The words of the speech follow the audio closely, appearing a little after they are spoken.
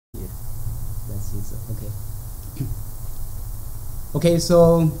This is okay. Okay,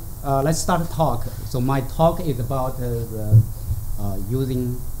 so let's start the talk. So my talk is about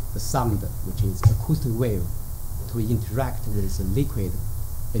using the sound, which is acoustic wave, to interact with liquid,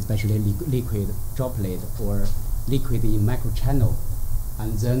 especially liquid droplet or liquid in microchannel,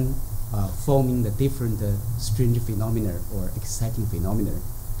 and then forming the different strange phenomena or exciting phenomena.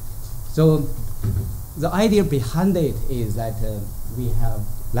 So the idea behind it is that we have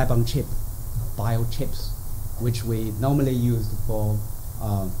lab-on-chip, biochips, which we normally use for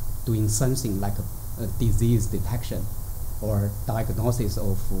doing something like a disease detection or diagnosis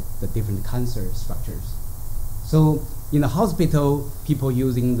of the different cancer structures. So in the hospital, people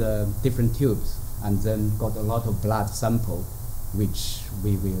using the different tubes and then got a lot of blood sample, which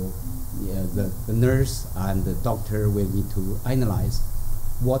we will, the nurse and the doctor will need to analyze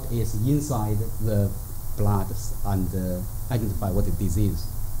what is inside the blood and identify what is disease.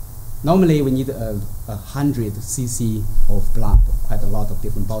 Normally, we need 100 cc of blood, quite a lot of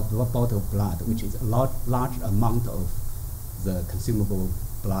different bottle of blood, which is a large amount of the consumable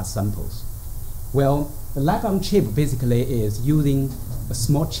blood samples. Well, the lab-on-chip basically is using a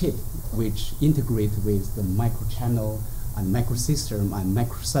small chip which integrates with the microchannel and microsystem and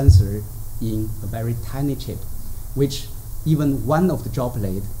microsensor in a very tiny chip, which even one of the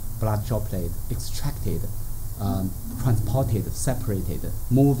blood droplet extracted, transported, separated,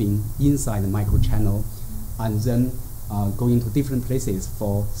 moving inside the microchannel, and then going to different places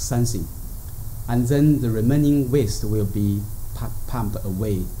for sensing. And then the remaining waste will be pumped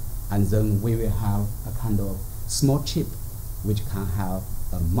away, and then we will have a kind of small chip which can have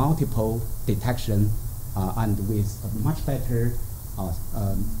multiple detection and with a much better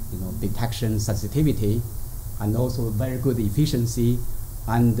detection sensitivity, and also very good efficiency,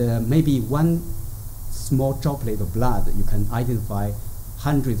 and maybe one small droplet of blood, you can identify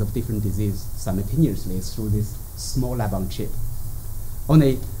hundreds of different diseases simultaneously through this small lab-on-chip.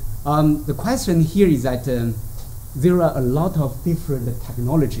 Only the question here is that there are a lot of different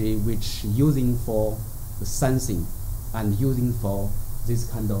technology which using for the sensing and using for this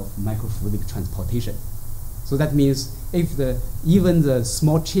kind of microfluidic transportation. So that means if even the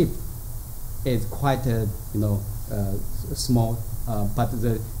small chip is quite small, but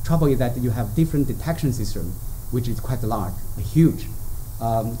the trouble is that you have different detection system, which is quite large, huge,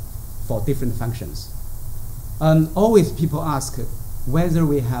 for different functions. Always people ask whether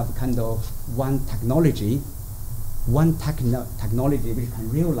we have kind of one technology which can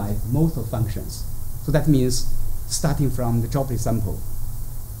realize most of functions. So that means starting from the droplet sample,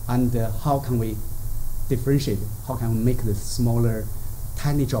 and how can we differentiate, how can we make the smaller,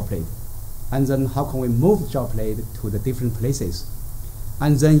 tiny droplet, and then how can we move the droplet to the different places,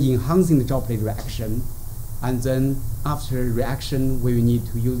 and then enhancing the droplet reaction, and then after reaction we will need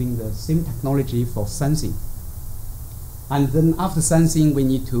to using the same technology for sensing, and then after sensing we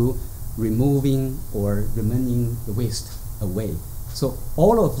need to removing or remaining the waste away. So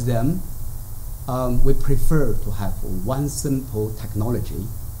all of them we prefer to have one simple technology,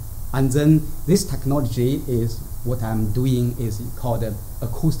 and then this technology is what I'm doing is called an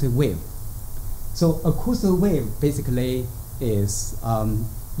acoustic wave. So acoustic wave basically is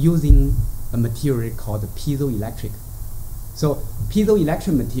using a material called piezoelectric. So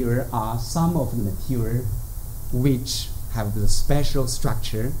piezoelectric material are some of the material which have the special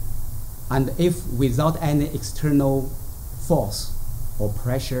structure, and if without any external force or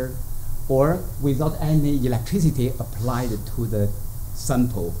pressure or without any electricity applied to the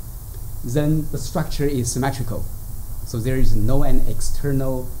sample, then the structure is symmetrical. So there is no any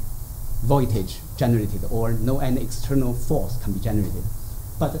external voltage generated or no any external force can be generated.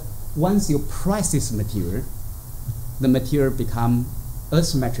 But once you press this material, the material become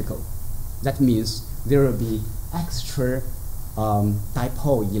asymmetrical. That means there will be extra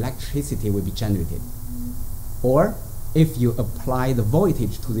dipole electricity will be generated. Or if you apply the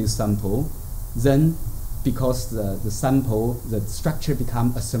voltage to this sample, then because the sample, the structure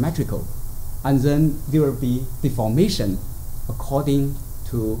become asymmetrical, and then there will be deformation according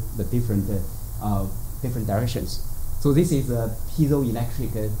to the different directions. So this is a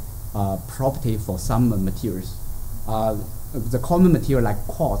piezoelectric property for some materials. The common material like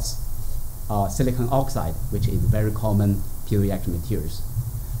quartz, silicon oxide, which is very common piezoelectric materials.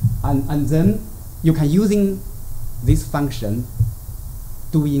 And then you can using this function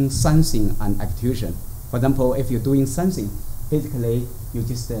doing sensing and actuation. For example, if you're doing sensing, basically you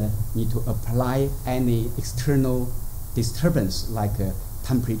just need to apply any external disturbance like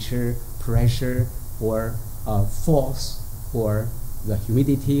temperature, pressure, or force, or the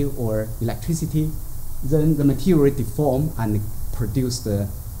humidity or electricity. Then the material deform and produce the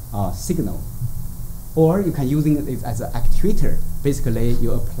signal. Or you can using it as an actuator. Basically,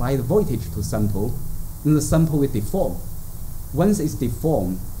 you apply the voltage to sample, then the sample will deform. Once it's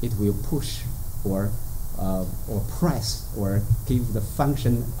deformed, it will push or press or give the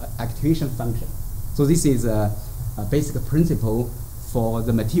function, actuation function. So this is a basic principle for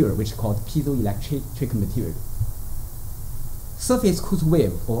the material, which is called piezoelectric material. Surface acoustic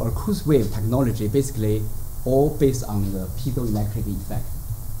wave or acoustic wave technology basically all based on the piezoelectric effect.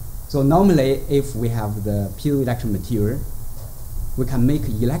 So normally, if we have the piezoelectric material, we can make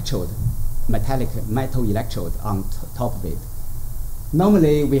electrode, metal electrode on top of it.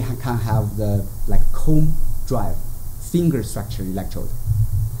 Normally, we can have the comb drive, finger structure electrode.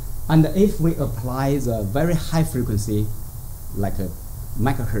 And if we apply the very high frequency, like a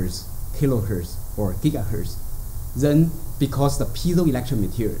megahertz, kilohertz, or gigahertz, then because the piezoelectric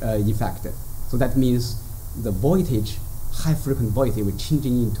material effect, so that means the voltage, high frequency voltage will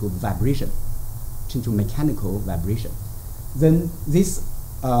changing into vibration, change to mechanical vibration. Then this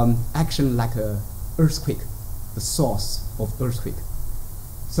action like a earthquake, the source of earthquake.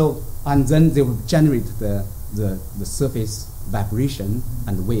 So, and then they will generate the surface vibration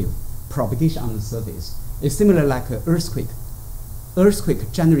and wave propagation on the surface. It's similar like an earthquake.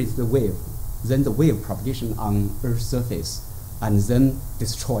 Earthquake generates the wave, then the wave propagation on Earth's surface, and then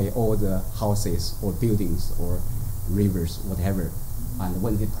destroy all the houses or buildings or rivers, whatever, and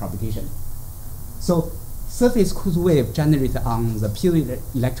when the propagation. So surface acoustic wave generated on the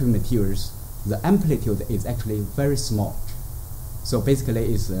piezoelectric materials, the amplitude is actually very small. So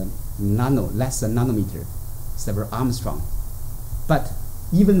basically it's less than nanometer, several Armstrong. But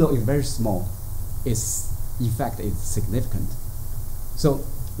even though it's very small, its effect is significant. So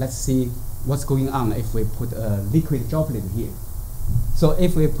let's see what's going on if we put a liquid droplet here. So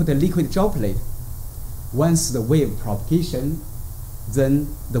if we put a liquid droplet, once the wave propagation,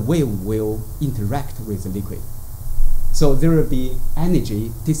 then the wave will interact with the liquid. So there will be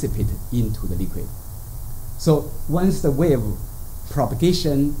energy dissipated into the liquid. So once the wave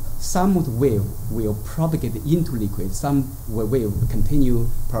propagation, some of the wave will propagate into liquid, some wave will continue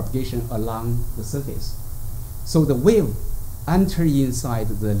propagation along the surface. So the wave enter inside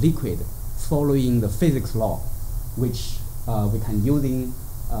the liquid following the physics law, which we can using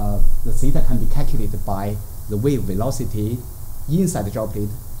the theta can be calculated by the wave velocity inside the droplet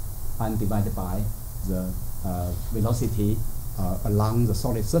and divided by the velocity along the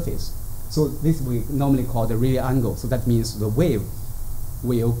solid surface. So this we normally call the radial angle. So that means the wave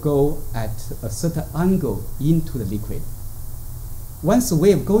will go at a certain angle into the liquid. Once the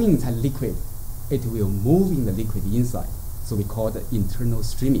wave goes inside the liquid, it will move in the liquid inside. So we call it internal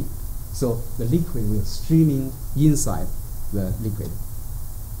streaming. So the liquid will streaming inside the liquid.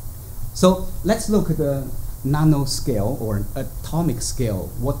 So let's look at the nanoscale or atomic scale.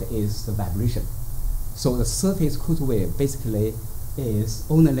 What is the vibration? So the surface acoustic wave basically is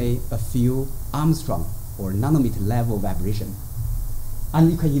only a few Armstrong or nanometer level vibration. And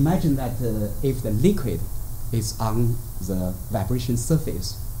you can imagine that if the liquid is on the vibration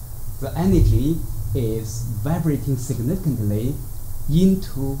surface, the energy is vibrating significantly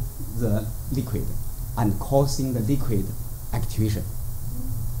into the liquid and causing the liquid activation.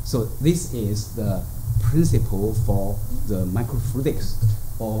 So this is the principle for the microfluidics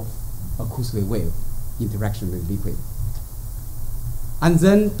of acoustic wave interaction with liquid. And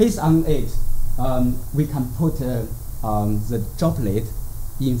then based on it, we can put the droplet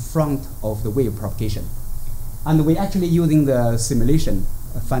in front of the wave propagation. And we're actually using the simulation,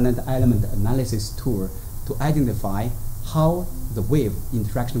 finite element analysis tool to identify how the wave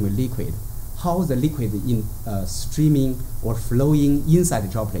interaction with liquid, how the liquid in streaming or flowing inside the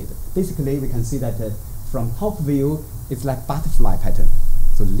droplet. Basically, we can see that from top view, it's like butterfly pattern.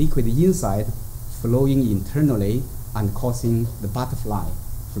 So the liquid inside flowing internally and causing the butterfly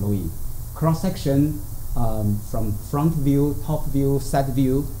flowing. Cross section from front view, top view, side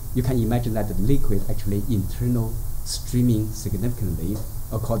view, you can imagine that the liquid actually internal streaming significantly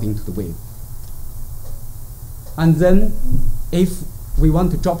according to the wave. And then if we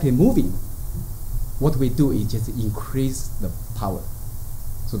want the droplet moving, what we do is just increase the power.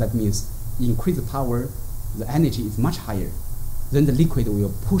 So that means increase the power, the energy is much higher. Then the liquid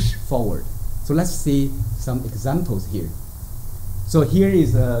will push forward. So let's see some examples here. So here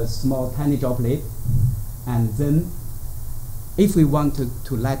is a small tiny droplet, and then if we want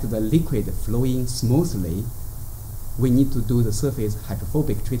to let the liquid flowing smoothly, we need to do the surface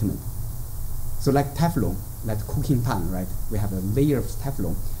hydrophobic treatment. So like Teflon, like cooking pan, right? We have a layer of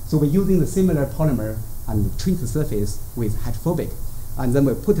Teflon. So we're using the similar polymer and treat the surface with hydrophobic. And then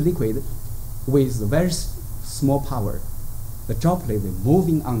we put liquid with very small power. The droplet will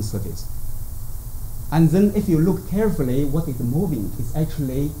moving on the surface. And then if you look carefully, what is moving is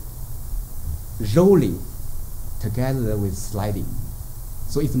actually rolling together with sliding.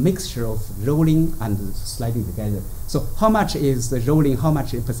 So it's a mixture of rolling and sliding together. So how much is the rolling, how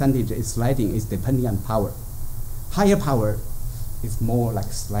much percentage is sliding is depending on power. Higher power is more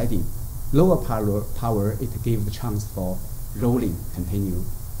like sliding. Lower power, it gives the chance for rolling continue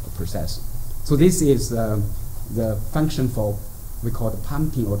process. So this is the function for, we call it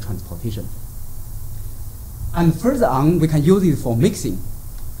pumping or transportation. And further on, we can use it for mixing.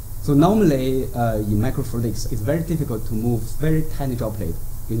 So normally in microfluidics, it's very difficult to move very tiny droplet.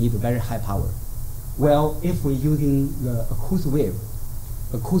 You need very high power. Well, if we're using the acoustic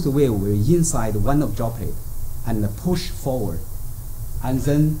wave will inside one of droplet and push forward, and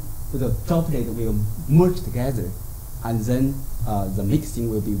then the droplet will merge together, and then the mixing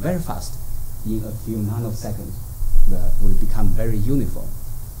will be very fast. In a few nanoseconds, will become very uniform.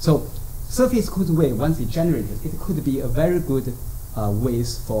 So surface acoustic wave, once it generated, it could be a very good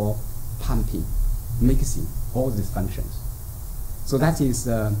ways for pumping, mixing, all these functions. So that is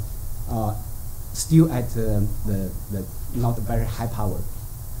still at the not very high power.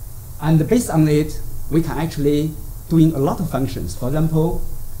 And based on it, we can actually doing a lot of functions. For example,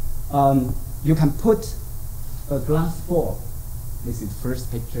 you can put a glass ball. This is the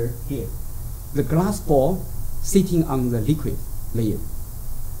first picture here. The glass ball sitting on the liquid layer.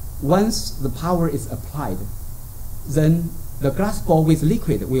 Once the power is applied, then the glass ball with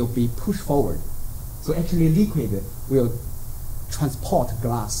liquid will be pushed forward. So actually liquid will transport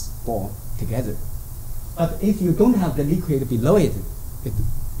glass ball together. But if you don't have the liquid below it,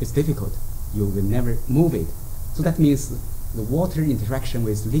 it's difficult. You will never move it. So that means the water interaction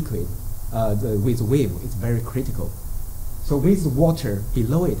with liquid, with wave is very critical. So with water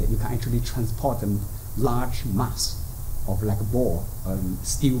below it, you can actually transport a large mass of like a ball,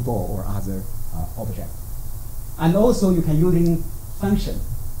 steel ball or other object. And also you can using function.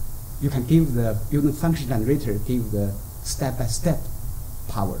 You can give using function generator, give the step-by-step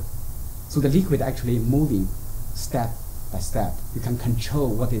power. So the liquid actually moving step by step. You can control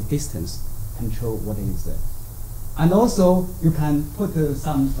what is distance, control what is and also you can put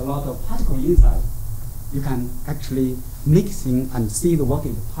a lot of particle inside. You can actually mixing and see what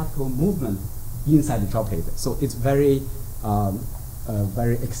is particle movement inside the droplet. So it's very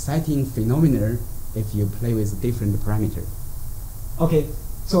very exciting phenomenon if you play with different parameters. Okay,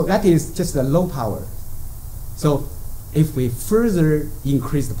 so that is just the low power. So if we further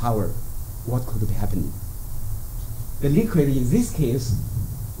increase the power, what could be happening? The liquid in this case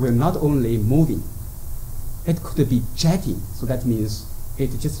will not only moving, it could be jetting. So that means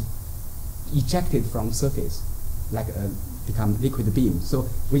it just ejected from surface, like become liquid beam. So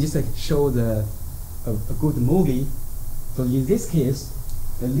we just show a good movie. So in this case,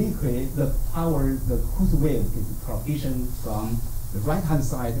 the liquid, the power, the acoustic wave is propagation from the right-hand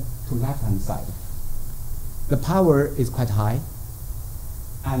side to left-hand side. The power is quite high,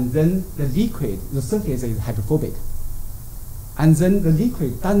 and then the liquid, the surface is hydrophobic. And then the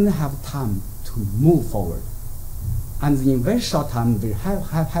liquid doesn't have time to move forward. And in very short time, with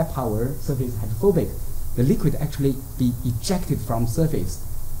high power, surface hydrophobic, the liquid actually be ejected from surface.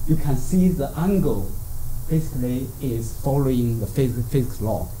 You can see the angle basically is following the physics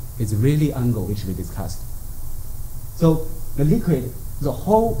law. It's really angle which we discussed. So the liquid, the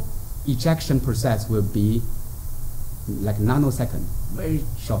whole ejection process will be like nanosecond, very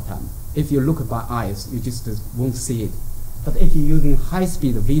short time. If you look by eyes, you just won't see it. But if you're using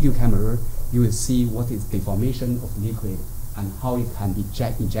high-speed video camera, you will see what is deformation of liquid and how it can be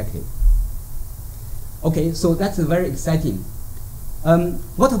ejected. Okay, so that's very exciting.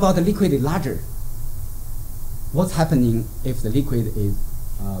 What about the liquid is larger? What's happening if the liquid is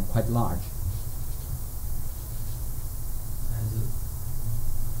quite large?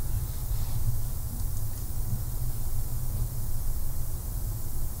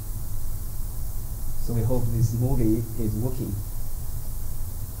 So we hope this movie is working.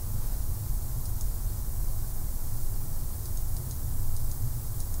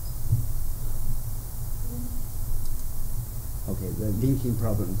 Okay, the linking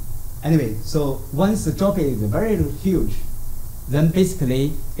problem. Anyway, so once the droplet is very huge, then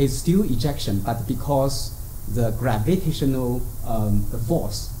basically it's still ejection, but because the gravitational the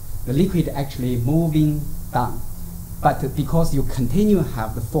force, the liquid actually moving down. But because you continue to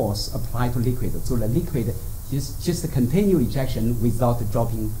have the force applied to liquid, so the liquid just continue ejection without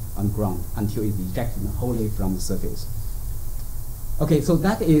dropping on the ground until it's ejected wholly from the surface. Okay, so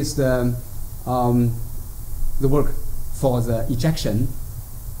that is the work for the ejection.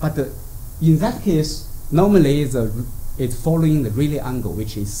 But in that case, normally it's following the Rayleigh angle,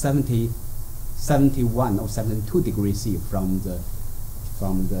 which is 70 71 or 72 degrees C from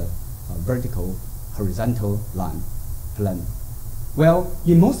the vertical horizontal plane. Well,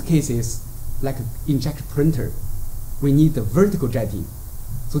 in most cases, like inject printer, we need the vertical jetting.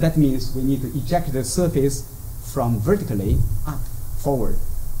 So that means we need to eject the surface from vertically up, forward.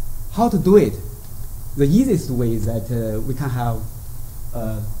 How to do it? The easiest way is that we can have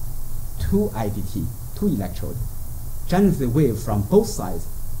two IDT, two electrode, generate the wave from both sides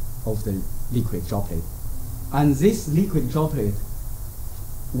of the liquid droplet. And this liquid droplet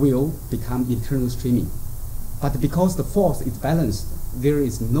will become internal streaming. But because the force is balanced, there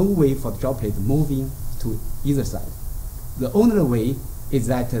is no way for the droplet moving to either side. The only way is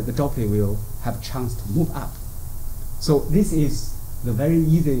that the droplet will have a chance to move up. So this is the very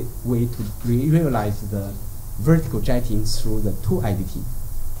easy way to realize the vertical jetting through the two IDT,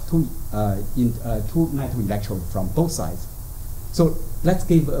 two metal electrodes from both sides. So let's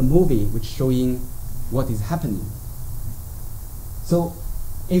give a movie which showing what is happening. So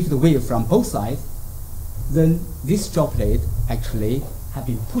if the wave from both sides, then this droplet actually have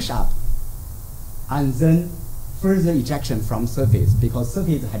been pushed up, and then further ejection from surface, because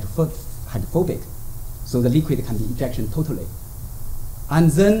surface is hydrophobic, so the liquid can be ejection totally.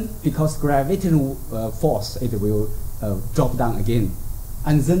 And then because gravitational force, it will drop down again,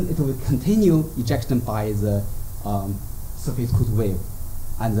 and then it will continue ejection by the surface cooled wave,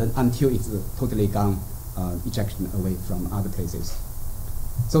 and then until it's totally gone, ejection away from other places.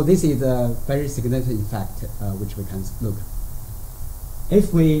 So this is a very significant effect which we can look.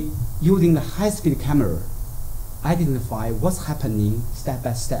 If we, using the high-speed camera, identify what's happening step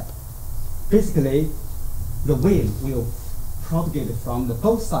by step, basically the wave will propagate from the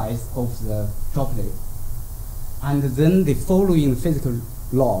both sides of the droplet, and then the following physical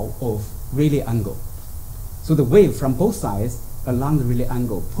law of Rayleigh angle. So the wave from both sides along the Rayleigh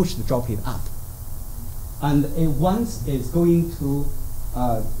angle push the droplet up, and once it's going to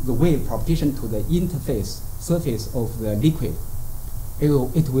the wave propagation to the interface surface of the liquid,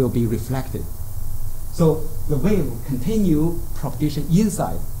 it will be reflected. So the wave will continue propagation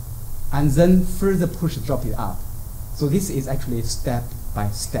inside and then further push the droplet up. So this is actually step by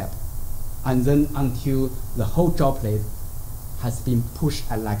step, and then until the whole droplet has been pushed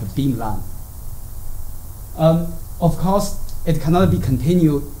at like a beam line. Of course, it cannot be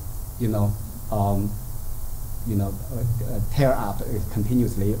continued, tear up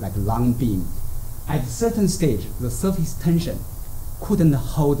continuously like a long beam. At a certain stage, the surface tension couldn't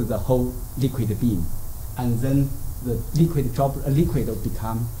hold the whole liquid beam, and then the liquid will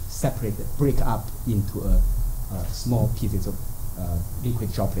become separated, break up into small pieces of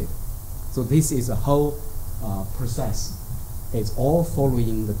liquid droplet. So this is a whole process. It's all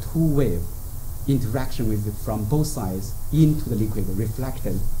following the two-wave interaction with it from both sides into the liquid,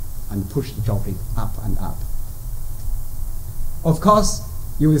 reflected, and push the droplet up and up. Of course,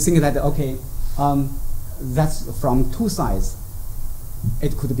 you will think that, okay, that's from two sides.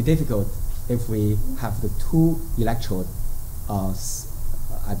 It could be difficult if we have the two electrodes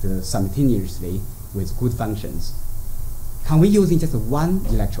simultaneously with good functions. Can we using just one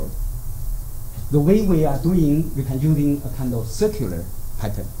electrode? The way we are doing, we can using a kind of circular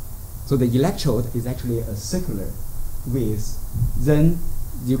pattern. So the electrode is actually a circular with, then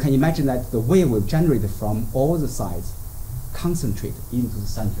you can imagine that the wave will generate from all the sides, concentrate into the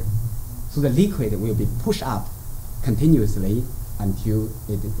center. So the liquid will be pushed up continuously until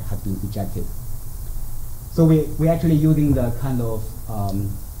it has been ejected. So we're actually using the kind of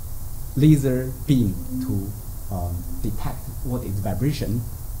laser beam to detect what is vibration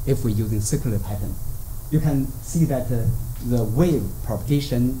if we're using circular pattern. You can see that the wave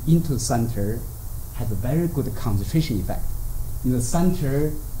propagation into the center has a very good concentration effect. In the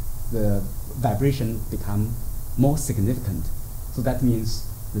center, the vibration become more significant. So that means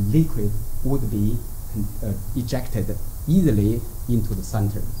the liquid would be ejected easily into the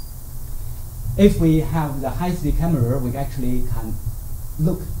center. If we have the high-speed camera, we actually can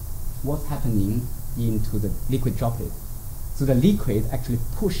look what's happening into the liquid droplet. So the liquid actually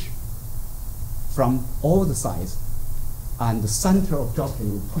push from all the sides, and the center of droplet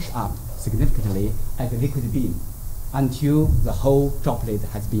will push up significantly at the liquid beam until the whole droplet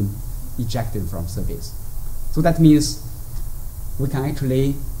has been ejected from surface. So that means we can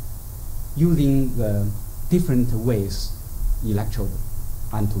actually, using the different ways electrode,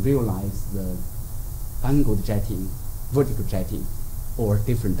 and to realize the angled jetting, vertical jetting, or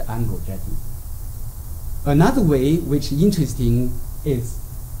different angle jetting. Another way which is interesting is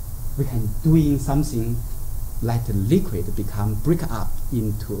we can doing something let the liquid become break up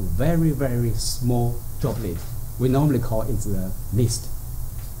into a very, very small droplet. We normally call it the mist.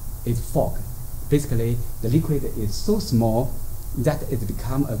 It's fog. Basically, the liquid is so small that it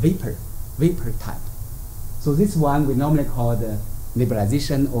becomes a vapor type. So this one we normally call the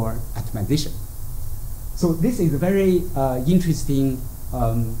nebulization or atomization. So this is a very interesting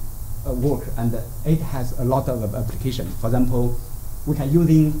work, and it has a lot of application. For example, we can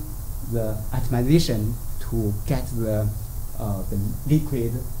using the atomization to get the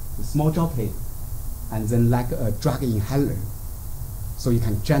liquid, the small droplet, and then like a drug inhaler. So you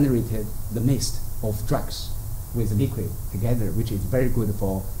can generate the mist of drugs with liquid together, which is very good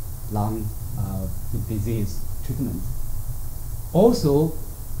for lung disease treatment. Also,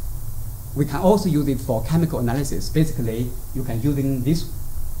 we can also use it for chemical analysis. Basically, you can using this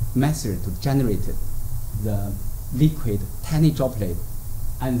method to generate the liquid tiny droplet,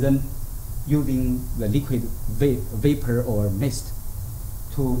 and then using the liquid vapor or mist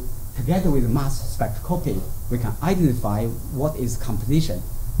to, together with mass spectroscopy, we can identify what is composition,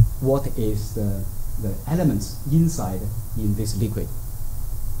 what is the elements inside in this liquid.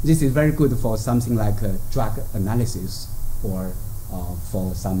 This is very good for something like drug analysis, or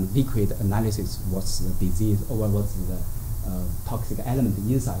for some liquid analysis, what's the disease or what's the toxic element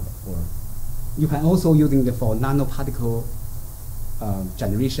inside. Or you can also using it for nanoparticle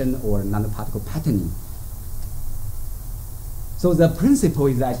generation or nanoparticle patterning. So the principle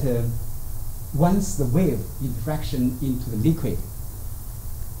is that once the wave interaction into the liquid,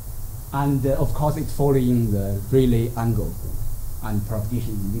 and of course it's following the Rayleigh angle and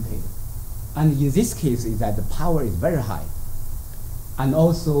propagation in liquid. And in this case is that the power is very high. And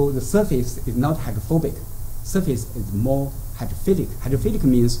also the surface is not hydrophobic. Surface is more hydrophilic. Hydrophilic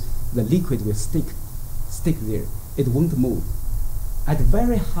means the liquid will stick there. It won't move. At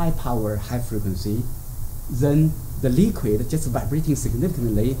very high power, high frequency, then the liquid just vibrating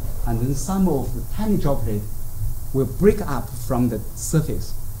significantly, and then some of the tiny droplet will break up from the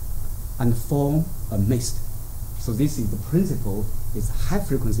surface and form a mist. So this is the principle, is high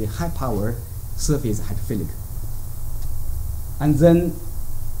frequency, high power, surface hydrophilic. And then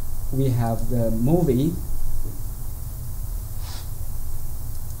we have the movie.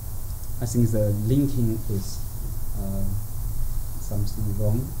 I think the linking is something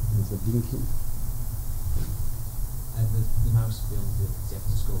wrong with the linking. The mouse will be on the, you have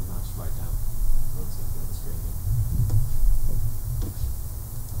to scroll the mouse right down. Once you have the screen.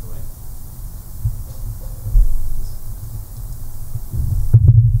 Other way.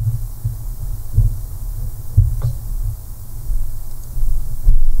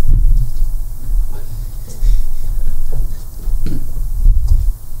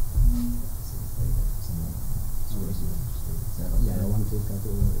 Yeah, I want to go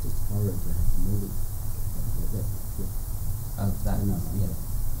to orange movie. Oh, that No, yeah.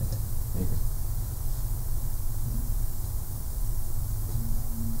 Okay. Very good.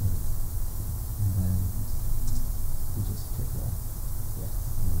 And then you just click that. Yeah,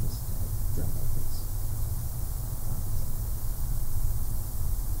 and then just drag like this.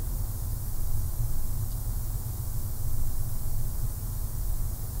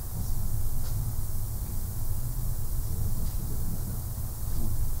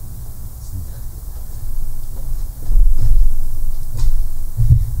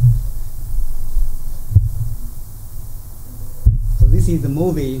 So this is the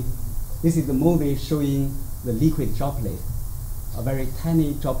movie. This is the movie showing the liquid droplet, a very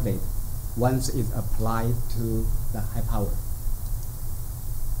tiny droplet, once it's applied to the high power.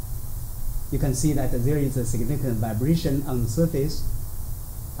 You can see that there is a significant vibration on the surface,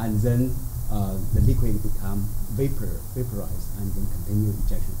 and then the liquid become vaporized, and then continue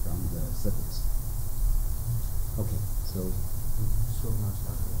ejection from the surface. Okay, so Scroll the mouse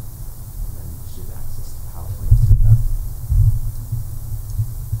down here, and then you should access the PowerPoint through that.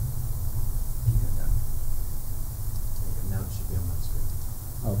 Keep going down. There you go. Now it should be on that screen.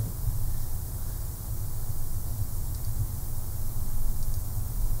 okay.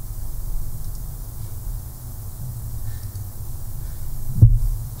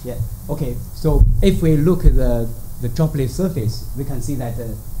 Yeah. Okay. So if we look at the droplet surface, we can see that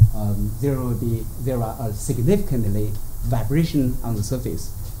there are significantly vibration on the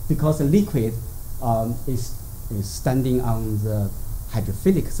surface, because the liquid is standing on the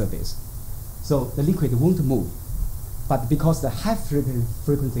hydrophilic surface. So the liquid won't move. But because the high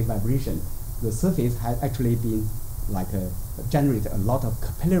frequency vibration, the surface has actually been like generate a lot of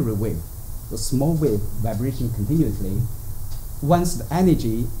capillary wave, the small wave vibration continuously. Once the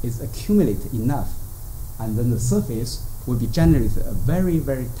energy is accumulated enough, and then the surface will be generated a very,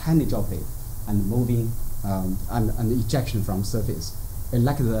 very tiny droplet and moving and ejection from surface. And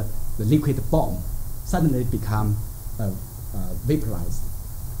like the liquid bomb suddenly become vaporized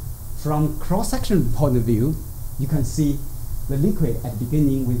from cross-section point of view, you can see the liquid at the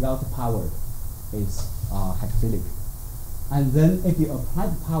beginning without power is hydrophilic. And then if you apply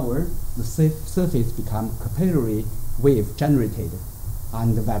the power, the surface becomes capillary wave generated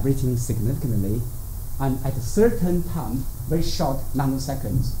and vibrating significantly. And at a certain time, very short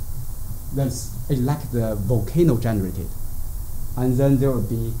nanoseconds, it's like the volcano generated. And then there will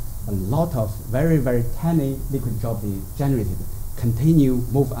be a lot of very, very tiny liquid droplet generated, continue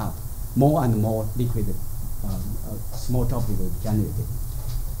move up, more and more liquid, small droplet will be generated,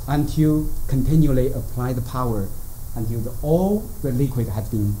 until continually apply the power until all the liquid has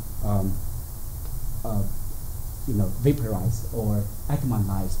been vaporized or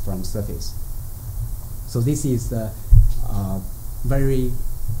atomized from surface. So this is the very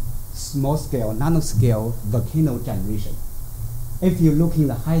small scale, nanoscale volcano generation. If you look in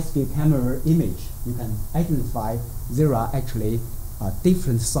the high-speed camera image, you can identify there are actually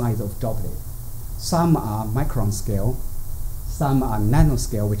different sizes of droplets. Some are micron scale, some are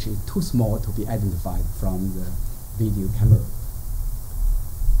nanoscale, which is too small to be identified from the video camera.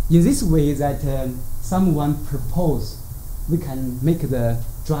 In this way that someone proposed we can make the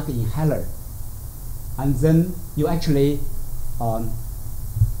drug inhaler, and then you actually and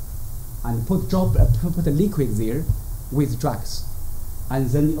put the liquid there with drugs, and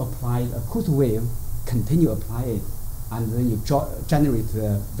then you apply a acoustic wave, continue apply it, and then you generate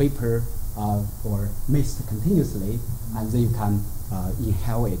the vapor or mist continuously, and then you can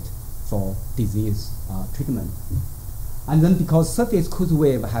inhale it for disease treatment. And then because surface acoustic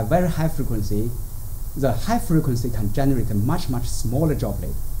wave have very high frequency, the high frequency can generate a much, much smaller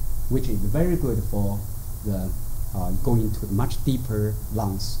droplet, which is very good for the going to much deeper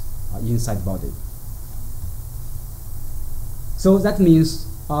lungs inside the body. So that means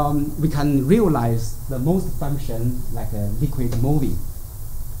we can realize the most function like a liquid moving,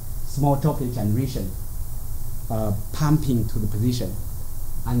 small droplet generation, pumping to the position,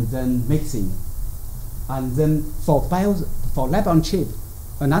 and then mixing. And then for lab on chip,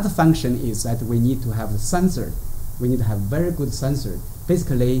 another function is that we need to have a sensor. We need to have very good sensor.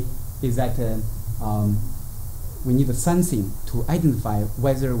 Basically, is that we need a sensing to identify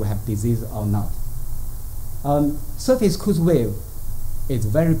whether we have disease or not. Surface acoustic wave is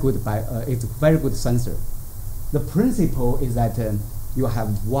very good it's a very good sensor. The principle is that you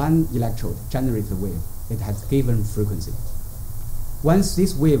have one electrode generate the wave. It has given frequency. Once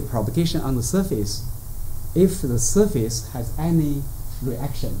this wave propagation on the surface, if the surface has any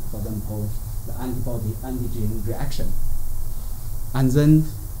reaction, for example, the antibody-antigen reaction, and then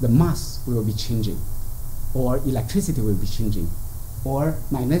the mass will be changing, or electricity will be changing, or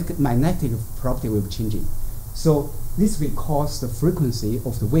magnetic property will be changing. So this will cause the frequency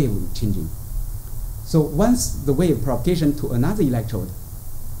of the wave changing. So once the wave propagation to another electrode,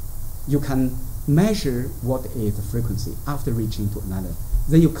 you can measure what is the frequency after reaching to another.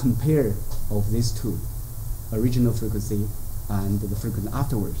 Then you compare of these two, original frequency and the frequency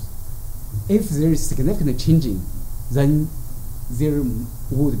afterwards. If there is significant changing, then there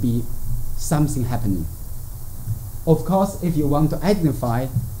would be something happening. Of course, if you want to identify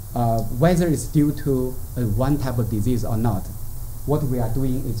whether it's due to one type of disease or not, what we are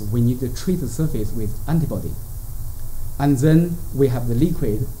doing is we need to treat the surface with antibody. And then we have the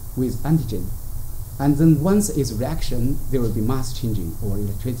liquid with antigen. And then once it's reaction, there will be mass changing or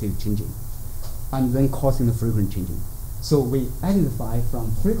electricity changing, and then causing the frequency changing. So we identify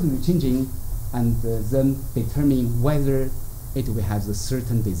from frequency changing and then determine whether it will have a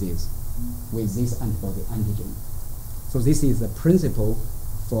certain disease with this antibody antigen. So this is the principle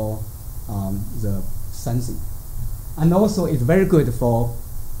for the sensing. And also it's very good for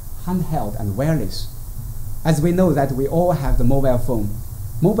handheld and wireless. As we know that we all have the mobile phone.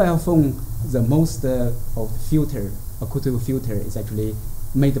 Mobile phone, the most of the filter, acoustic filter, is actually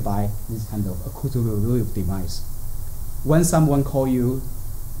made by this kind of acoustic wave device. When someone calls you,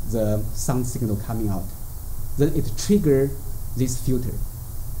 the sound signal coming out, then it triggers this filter.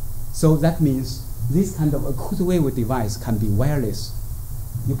 So that means this kind of acoustic wave device can be wireless.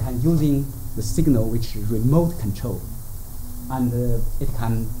 You can using the signal which is remote control, and it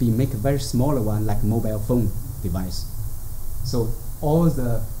can be make a very smaller one like mobile phone device. So all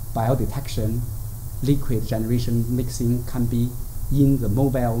the biodetection, liquid generation, mixing can be in the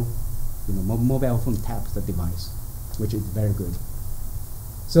mobile, mobile phone tab, the device, which is very good.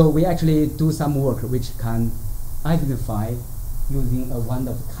 So we actually do some work which can identify using one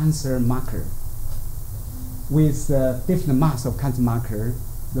of the cancer marker. With different mass of cancer marker,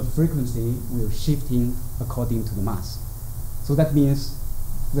 the frequency will shifting according to the mass. So that means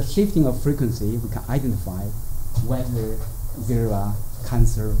the shifting of frequency, we can identify whether there are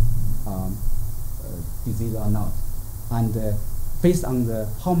cancer disease or not. And based on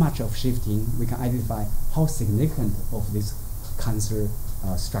how much of shifting, we can identify how significant of these cancer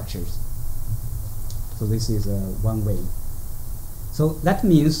structures. So this is one way. So that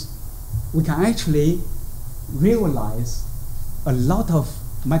means we can actually realize a lot of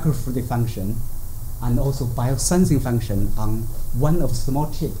microfluidic function and also biosensing function on one of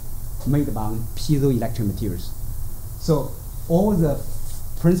small chip made on piezoelectric materials. So all the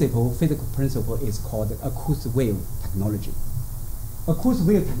physical principle is called acoustic wave technology. Acoustic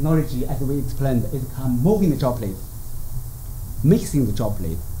wave technology, as we explained, is kind of moving the droplet, mixing the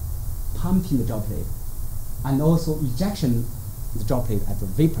droplet, pumping the droplet, and also ejection the droplet as a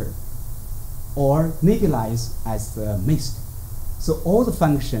vapor, or nebulize as a mist. So all the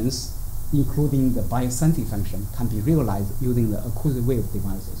functions, including the biosensing function, can be realized using the acoustic wave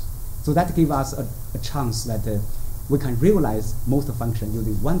devices. So that gives us a chance that we can realize most of the function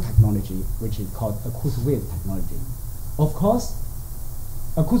using one technology, which is called acoustic wave technology. Of course,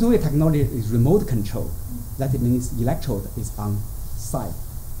 acoustic wave technology is remote control. That means electrode is on site.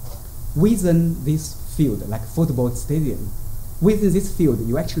 Within this field, like football stadium, within this field,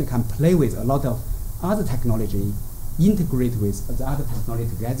 you actually can play with a lot of other technology, integrate with the other technology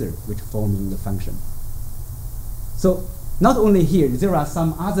together, which forming the function. So not only here, there are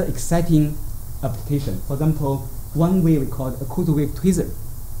some other exciting applications. For example, one way we call acoustic wave tweezer.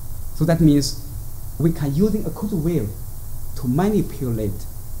 So that means we can using acoustic wave to manipulate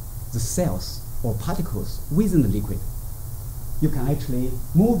the cells or particles within the liquid. You can actually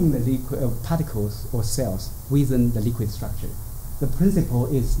moving the liquid particles or cells within the liquid structure. The principle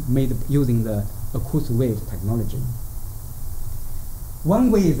is made using the acoustic wave technology.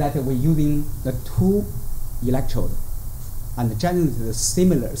 One way is that we're using the two electrodes and generate the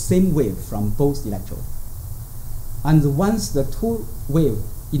same wave from both electrodes. And once the two wave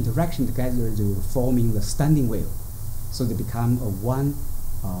interaction together, they will forming the standing wave. So they become a one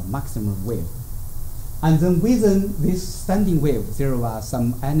maximum wave. And then within this standing wave, there are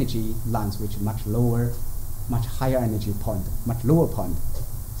some energy lines which are much lower, much higher energy point, much lower point.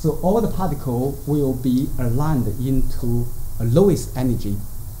 So all the particles will be aligned into a lowest energy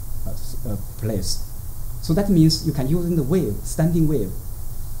place. So that means you can use the wave, standing wave,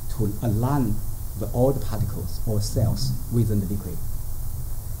 to align all the particles or cells within the liquid.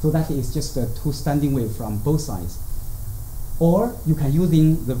 So that is just two standing wave from both sides. Or you can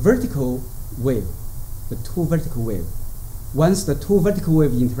using the vertical wave, the two vertical wave. Once the two vertical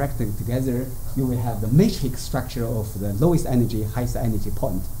waves interact together, you will have the matrix structure of the lowest energy, highest energy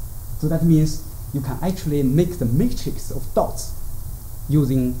point. So that means you can actually make the matrix of dots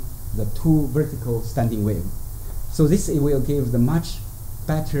using the two vertical standing wave. So this will give the much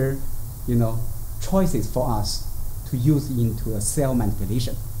better, choices for us to use into a cell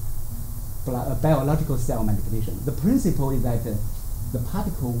manipulation, a biological cell manipulation. The principle is that the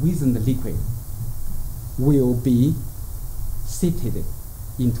particle within the liquid will be seated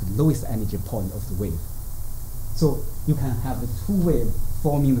into the lowest energy point of the wave. So you can have the two waves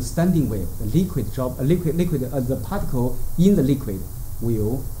forming the standing wave. The the particle in the liquid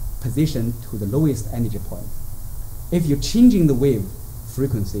will position to the lowest energy point. If you're changing the wave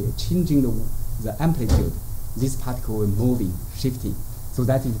frequency, changing the amplitude, this particle will moving, shifting. So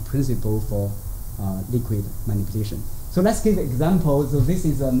that is the principle for liquid manipulation. So let's give an example. So this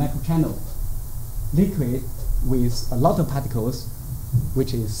is a microchannel liquid with a lot of particles,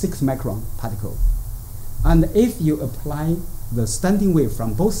 which is 6 micron particle. And if you apply the standing wave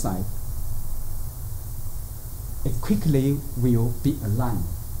from both sides, it quickly will be aligned.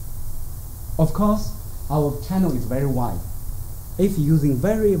 Of course, our channel is very wide. If using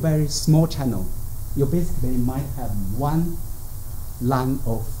very, very small channel, you basically might have one line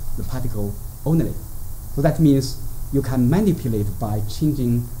of the particle only. So that means you can manipulate by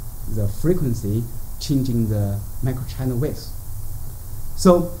changing the frequency, changing the microchannel width.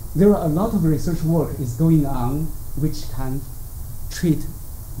 So there are a lot of research work is going on which can treat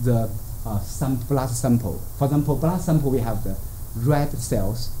the blood sample. For example, blood sample, we have the red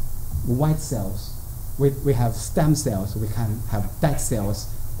cells, white cells. We have stem cells, we can have dead cells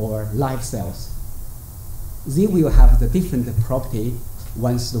or live cells. They will have the different property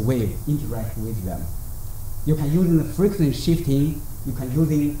once the wave interact with them. You can use the frequency shifting, you can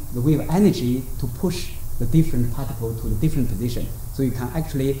use the wave energy to push the different particle to the different position. So you can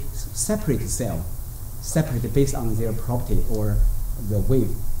actually separate the cell, separate based on their property or the wave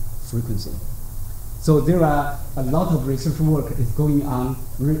frequency. So there are a lot of research work is going on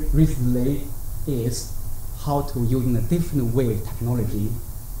recently is how to using a different wave technology,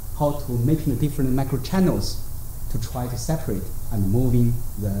 how to make the different microchannels to try to separate and moving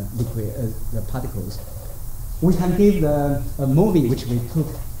the liquid, the particles. We can give the movie which we took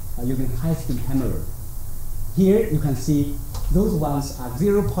using high-speed camera. Here you can see those ones are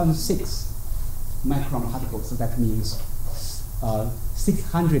 0.6 micron particles, so that means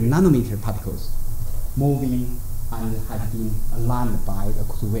 600 nanometer particles moving and has been aligned by a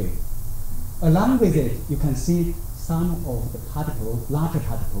Acoustic wave. Along with it, you can see some of the particle, larger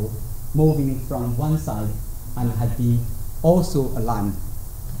particle, moving from one side and has been also aligned.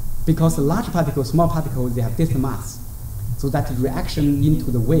 Because the large particles, small particles, they have different mass, so that the reaction into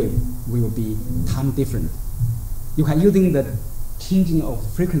the wave will be time different. You can using the changing of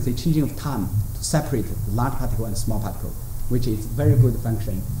frequency, changing of time to separate the large particle and small particle, which is very good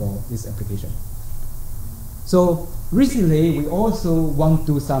function for this application. So recently, we also want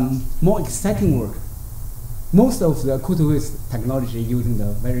to do some more exciting work. Most of the acoustic wave technology using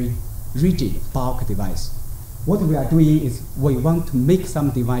the very rigid bulk device. What we are doing is we want to make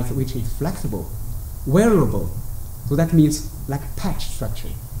some device which is flexible, wearable. So that means like patch structure.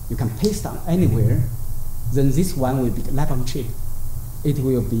 You can paste on anywhere. Then this one will be lab on chip. It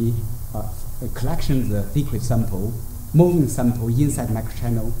will be a collection of the liquid sample, moving sample inside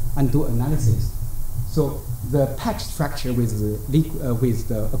microchannel, and do analysis. So the patch structure with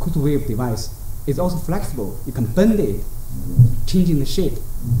the acoustic wave device is also flexible. You can bend it, changing the shape,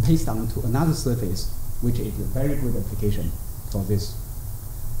 paste onto another surface, which is a very good application for this.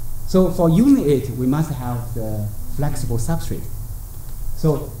 So for using it, we must have the flexible substrate.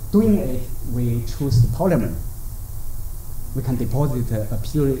 So doing it, we choose the polymer. We can deposit a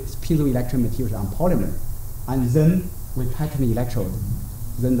piezoelectric material on polymer, and then we pattern the electrode.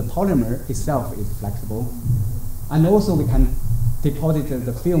 Then the polymer itself is flexible. And also we can deposit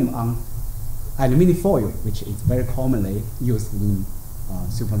the film on aluminum foil, which is very commonly used in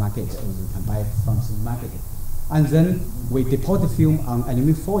supermarket, or you can buy from supermarket. And then we deposit film on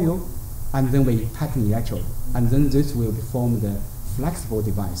aluminum foil, and then we pattern the electrode. And then this will form the flexible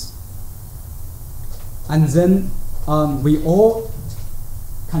device. And then we all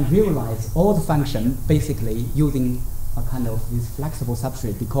can realize all the function basically using a kind of this flexible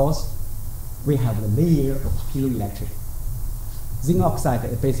substrate, because we have a layer of piezoelectric. Zinc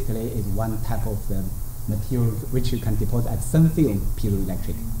oxide basically is one type of the material which you can deposit as thin film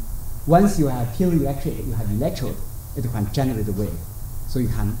piezoelectric. Once you have piezoelectric, you have electrode, it can generate the wave. So you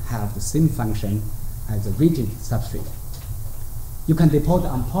can have the same function as a rigid substrate. You can deposit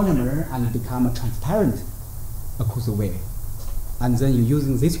on polymer and become a transparent acoustic wave. And then you're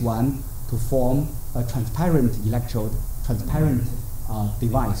using this one to form a transparent electrode, transparent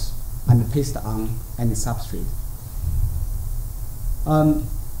device, and paste on any substrate.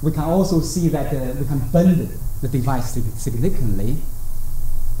 We can also see that we can bend the device significantly,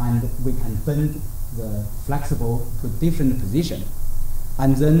 and we can bend the flexible to a different position.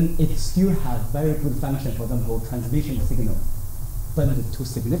 And then it still have very good function, for example, transmission signal. Bend too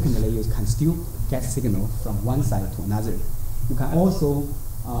significantly, you can still get signal from one side to another. You can also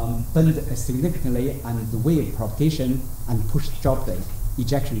bend significantly and the wave propagation and push droplet,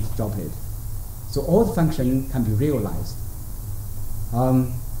 ejection droplet. So all the function can be realized.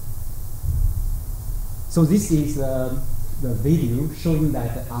 So this is the video showing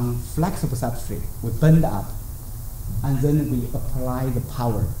that on flexible substrate, we bend up, and then we apply the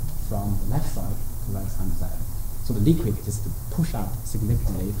power from the left side to right hand side. So the liquid just push up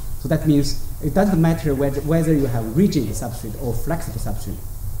significantly. So that means it doesn't matter whether you have rigid substrate or flexible substrate.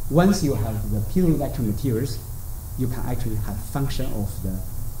 Once you have the piezoelectric materials, you can actually have function of the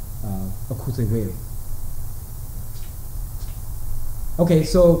acoustic wave. Okay,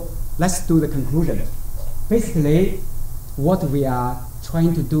 so let's do the conclusion. Basically, what we are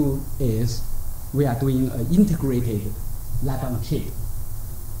trying to do is we are doing an integrated lab on chip,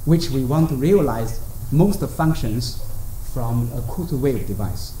 which we want to realize most functions from a acoustic wave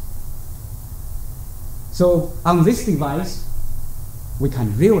device. So on this device, we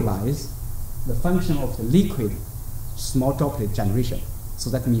can realize the function of the liquid small droplet generation. So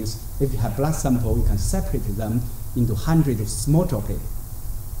that means if you have blood sample, you can separate them into hundreds of small droplets.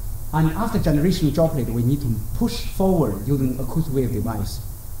 And after generation of droplet, we need to push forward using acoustic wave device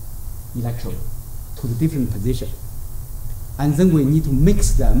electrode to the different position. And then we need to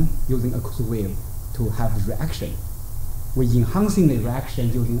mix them using acoustic wave to have the reaction. We're enhancing the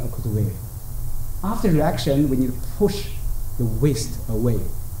reaction using acoustic wave. After reaction, we need to push the waste away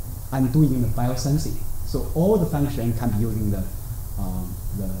and doing the biosensing. So all the function can be using the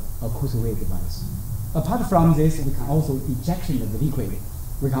acoustic wave device. Apart from this, we can also ejection of the liquid.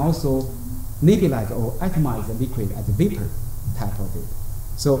 We can also nebulize or atomize the liquid as a vapor type of it.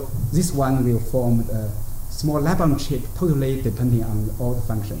 So this one will form a small lab on chip, totally depending on all the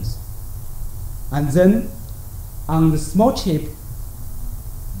functions. And then on the small chip,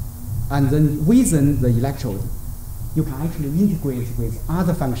 and then within the electrode, you can actually integrate with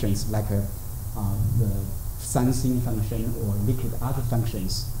other functions like the sensing function or liquid other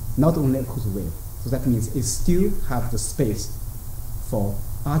functions, not only acoustic wave. So that means it still have the space for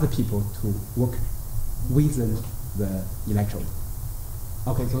other people to work within the electrode.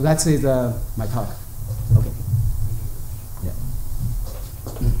 Okay, so that's my talk. Okay. Yeah.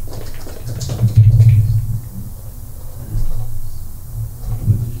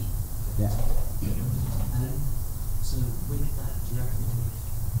 Yeah. So with that, do you reckon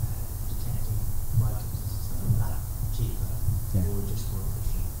detecting items that cheaper or just more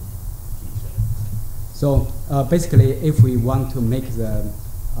efficient in the future? So basically, if we want to make the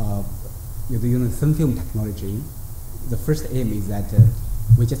using thin film technology, the first aim is that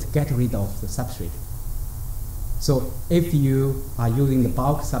we just get rid of the substrate. So if you are using the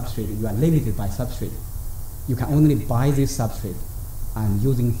bulk substrate, you are limited by substrate. You can only buy this substrate and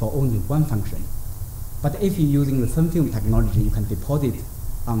using for only one function. But if you're using the thin film technology, you can deposit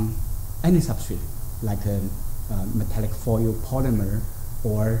on any substrate, like metallic foil, polymer,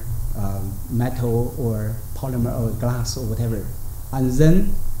 or metal, or polymer, or glass, or whatever. And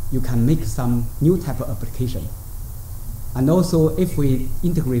then you can make some new type of application. And also, if we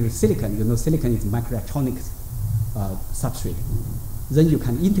integrate with silicon, you know silicon is microelectronics substrate, then you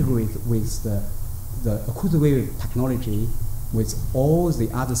can integrate with the acoustic wave technology with all the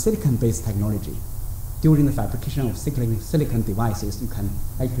other silicon-based technology. During the fabrication of silicon devices, you can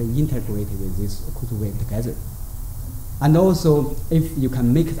actually integrate with this acoustic wave together. And also, if you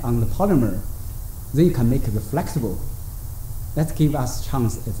can make it on the polymer, then you can make it flexible. That gives us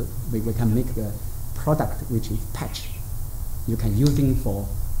chance that we can make the product which is patch. You can using for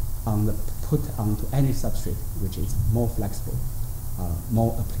put onto any substrate which is more flexible,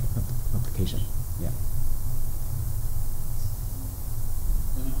 more application. Yeah.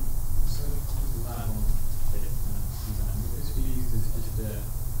 So the lab on chip, it's used as just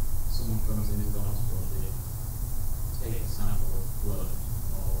someone comes into the hospital, they take a sample of blood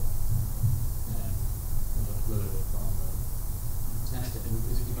or other fluid from the test it, and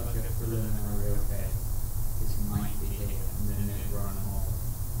just give like a preliminary, okay, this might be here, and then they run a more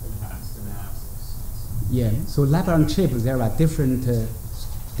advanced analysis. Yeah. So lab on chip, there are different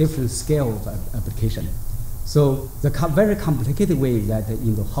scale of application. So the very complicated way is that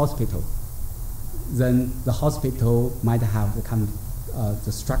in the hospital, then the hospital might have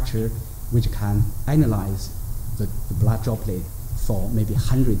the structure which can analyze the blood droplet for maybe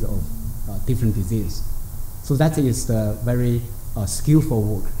hundreds of different diseases. So that is the very skillful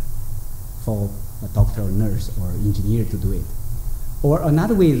work for a doctor or nurse or engineer to do it. Or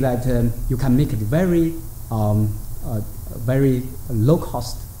another way is that you can make it very low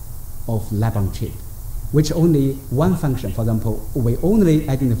cost of lab on chip, which only one function. For example, we only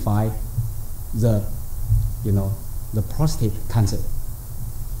identify the prostate cancer.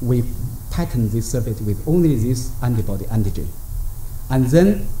 We tighten this surface with only this antibody antigen. And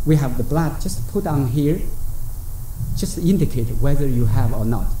then we have the blood just put on here, just indicate whether you have or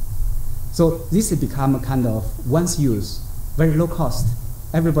not. So this has become a kind of once use, very low cost.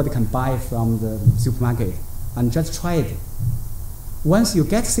 Everybody can buy from the supermarket and just try it. Once you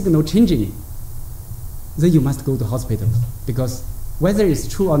get signal changing, then you must go to hospital, because whether it's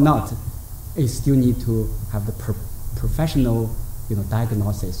true or not, you still need to have the professional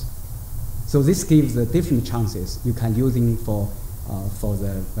diagnosis. So this gives the different chances you can using for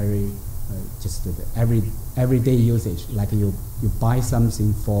the very just the everyday usage, like you buy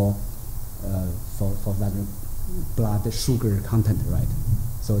something for that blood sugar content, right?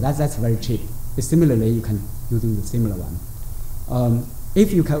 So that's very cheap. Similarly, you can using the similar one.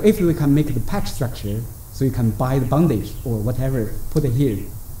 If we can make the patch structure, so you can buy the bandage or whatever, put it here,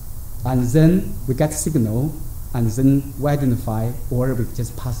 and then we get signal, and then we identify, or we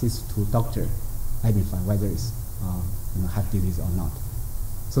just pass this to doctor, identify whether it's have disease or not.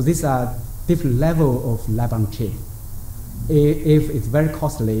 So these are different level of lab on chip. If it's very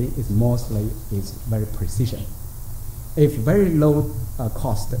costly, it's mostly very precision. If very low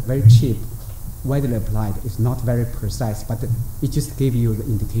cost, very cheap, widely applied, it's not very precise, but it just gives you the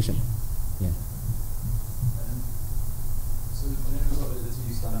indication. Yeah. So I know we've got the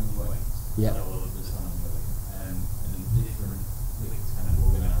two standing weights. Yeah. All of the standing weight, and different liquids kind of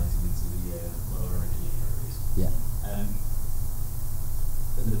organised into the lower energy areas. Yeah. And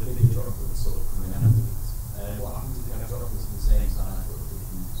the bigger droplets sort of coming out of it. What happens if you have droplets of the same size but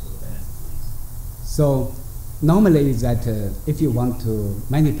different sort of densities? So normally is that if you want to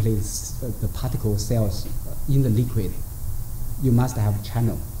manipulate the particle cells in the liquid, you must have a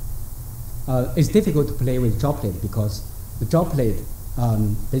channel. It's difficult to play with droplet because the droplet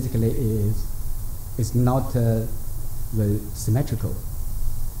basically is not the symmetrical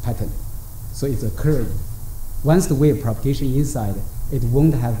pattern, so it's a curve. Once the wave propagation inside, it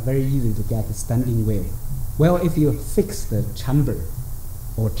won't have very easy to get a standing wave. Well, if you fix the chamber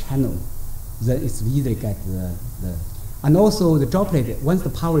or channel, then it's easy to get the and also the droplet, once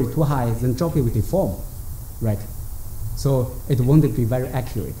the power is too high, then droplet will deform, right? So it won't be very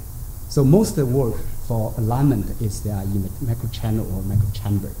accurate. So most of the work for alignment is there in the macro channel or macro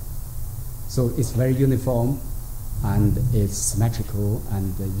chamber. So it's very uniform and it's symmetrical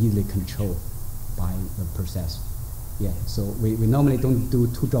and easily controlled by the process. Yeah, so we normally don't do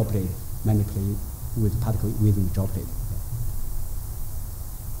two droplet manipulate with particle within the droplet.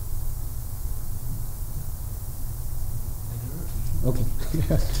 Thank you very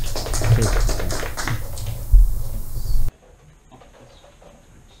much. Okay. Okay.